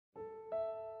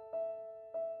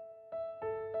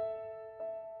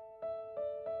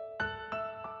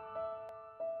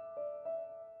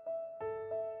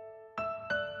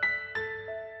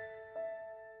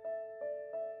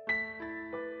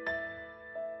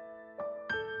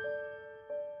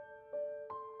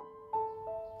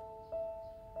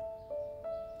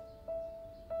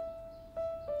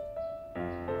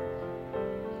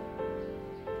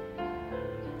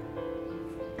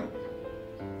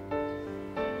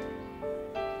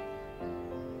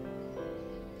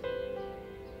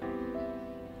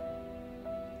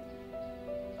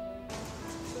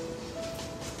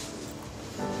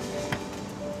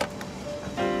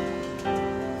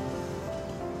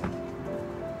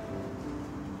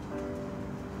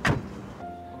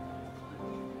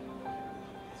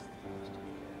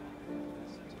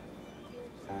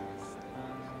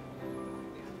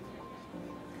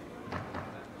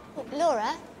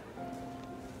Laura?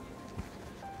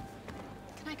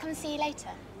 Can I come and see you later?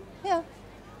 Yeah.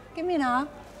 Give me an hour.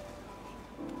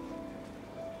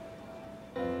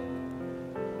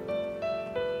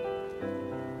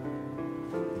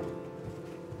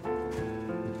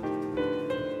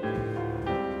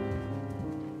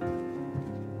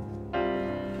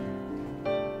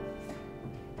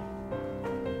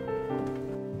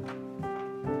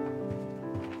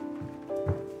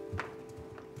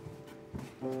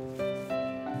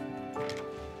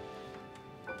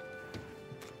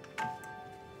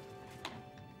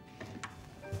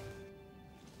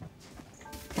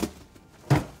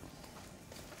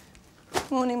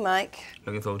 Morning, Mike.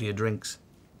 Looking forward to your drinks.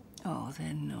 Oh,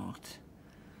 they're not.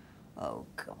 Oh,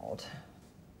 God.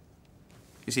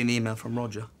 You seen the email from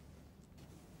Roger?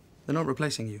 They're not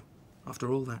replacing you,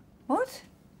 after all that. What?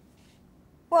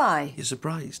 Why? You're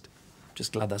surprised.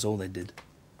 Just glad that's all they did.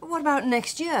 But what about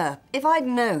next year? If I'd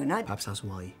known, I'd... Perhaps that's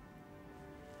why.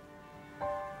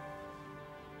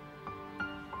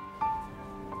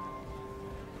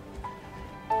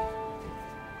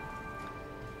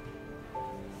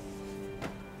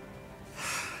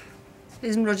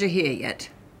 Isn't Roger here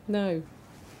yet? No.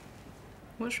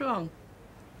 What's wrong?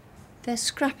 They're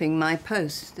scrapping my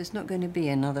post. There's not going to be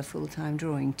another full-time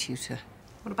drawing tutor.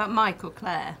 What about Mike or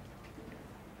Claire?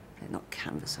 They're not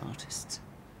canvas artists.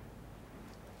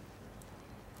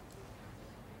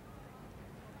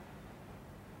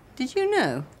 Did you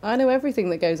know? I know everything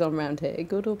that goes on around here,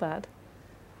 good or bad.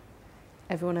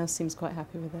 Everyone else seems quite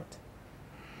happy with it.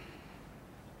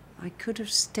 I could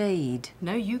have stayed.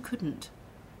 No, you couldn't.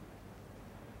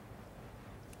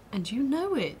 And you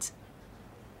know it.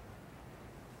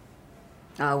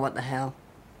 Oh, what the hell.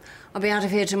 I'll be out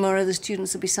of here tomorrow. The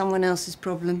students will be someone else's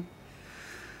problem.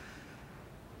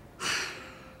 I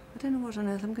don't know what on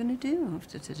earth I'm going to do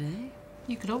after today.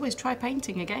 You could always try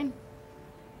painting again.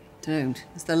 Don't.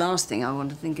 It's the last thing I want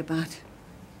to think about.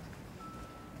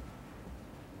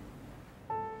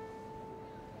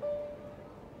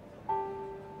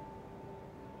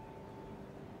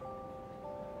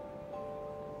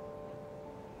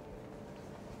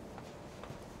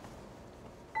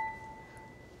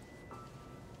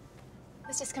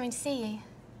 I was just coming to see you.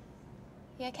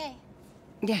 You okay?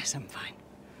 Yes, I'm fine.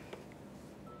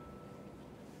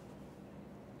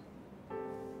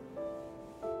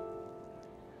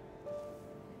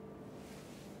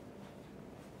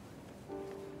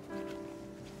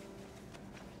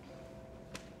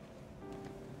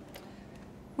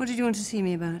 What did you want to see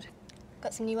me about?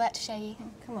 Got some new work to show you.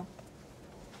 Oh, come on.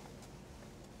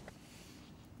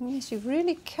 Yes, you've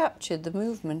really captured the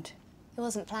movement. It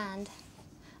wasn't planned.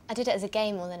 I did it as a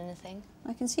game more than anything.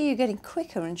 I can see you getting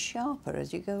quicker and sharper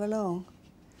as you go along.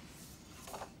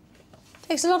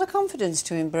 Takes a lot of confidence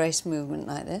to embrace movement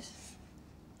like this.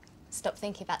 Stop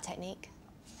thinking about technique.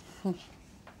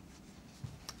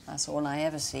 That's all I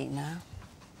ever see now.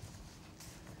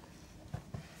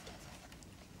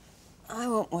 I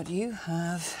want what you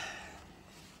have.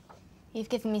 You've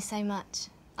given me so much.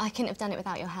 I couldn't have done it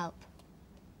without your help.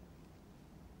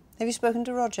 Have you spoken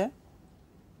to Roger?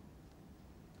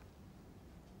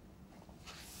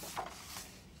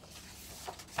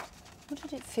 What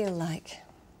did it feel like?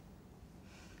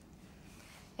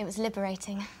 It was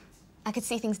liberating. I could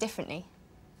see things differently.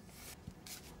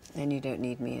 Then you don't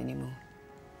need me anymore.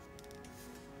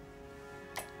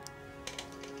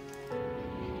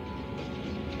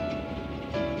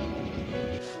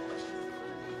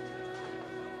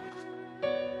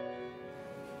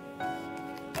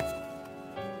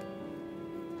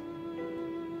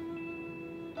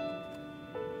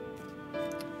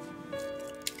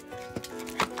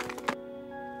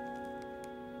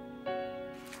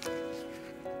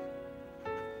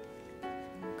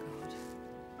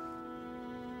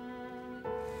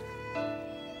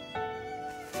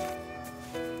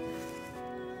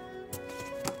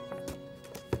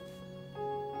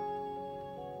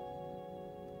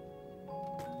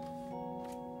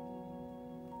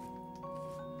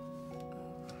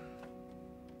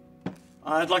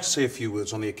 I'd like to say a few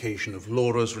words on the occasion of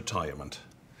Laura's retirement.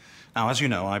 Now, as you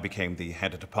know, I became the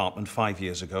head of department 5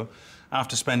 years ago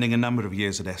after spending a number of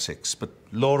years at Essex, but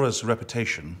Laura's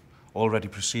reputation already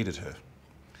preceded her.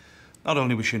 Not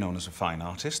only was she known as a fine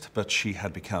artist, but she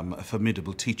had become a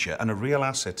formidable teacher and a real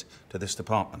asset to this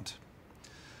department.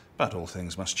 But all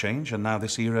things must change, and now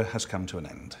this era has come to an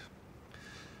end.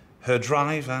 Her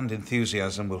drive and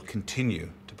enthusiasm will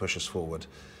continue to push us forward,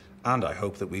 and I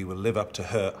hope that we will live up to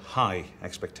her high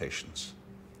expectations.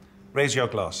 Raise your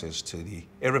glasses to the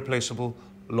irreplaceable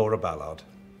Laura Ballard.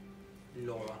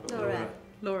 Laura. Laura.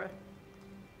 Laura.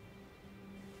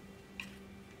 Thank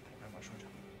you very much, Roger.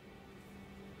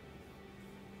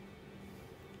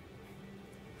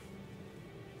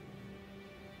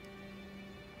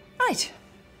 Right.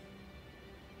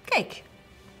 Cake.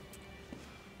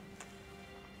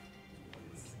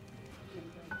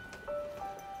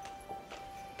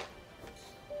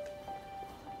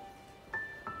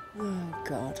 Oh,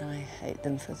 God, I hate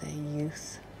them for their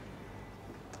youth.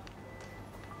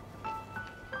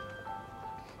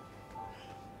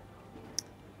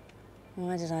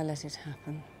 Why did I let it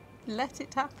happen? Let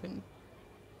it happen.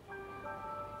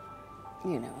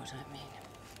 You know what I mean.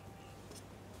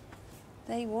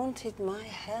 They wanted my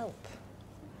help.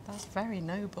 That's very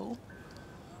noble.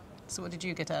 So what did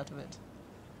you get out of it?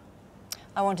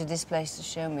 I wanted this place to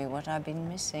show me what I've been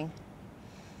missing.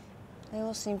 They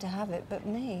all seem to have it but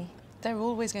me. They're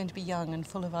always going to be young and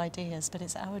full of ideas, but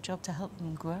it's our job to help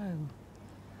them grow,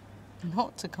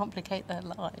 not to complicate their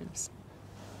lives.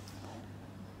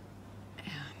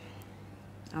 Yeah.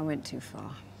 I went too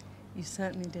far. You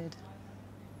certainly did.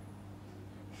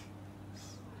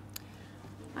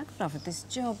 I got offered this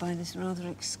job by this rather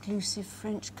exclusive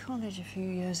French college a few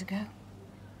years ago.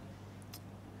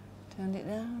 Turned it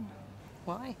down.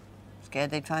 Why?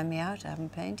 Scared they'd find me out. I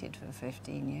haven't painted for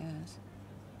 15 years.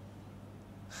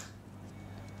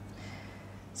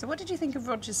 So what did you think of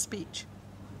Roger's speech?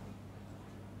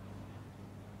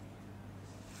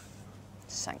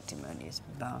 Sanctimonious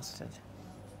bastard.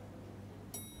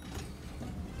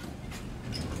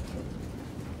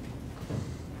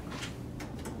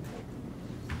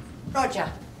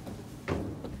 Roger.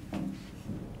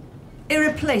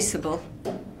 Irreplaceable.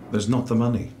 There's not the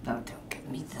money. Oh, don't give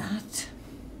me that.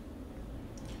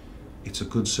 It's a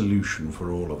good solution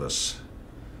for all of us.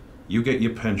 You get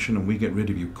your pension and we get rid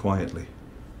of you quietly.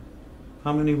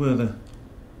 How many were there?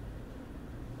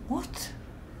 What?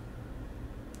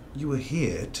 You were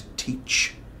here to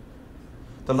teach.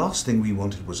 The last thing we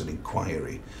wanted was an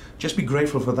inquiry. Just be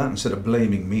grateful for that instead of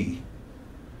blaming me.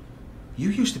 You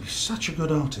used to be such a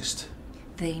good artist.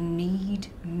 They need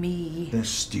me. They're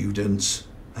students.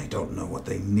 They don't know what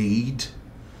they need.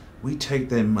 We take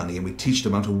their money and we teach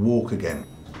them how to walk again.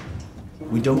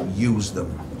 We don't use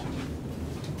them.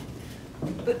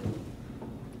 But...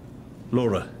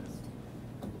 Laura,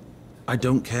 I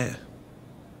don't care.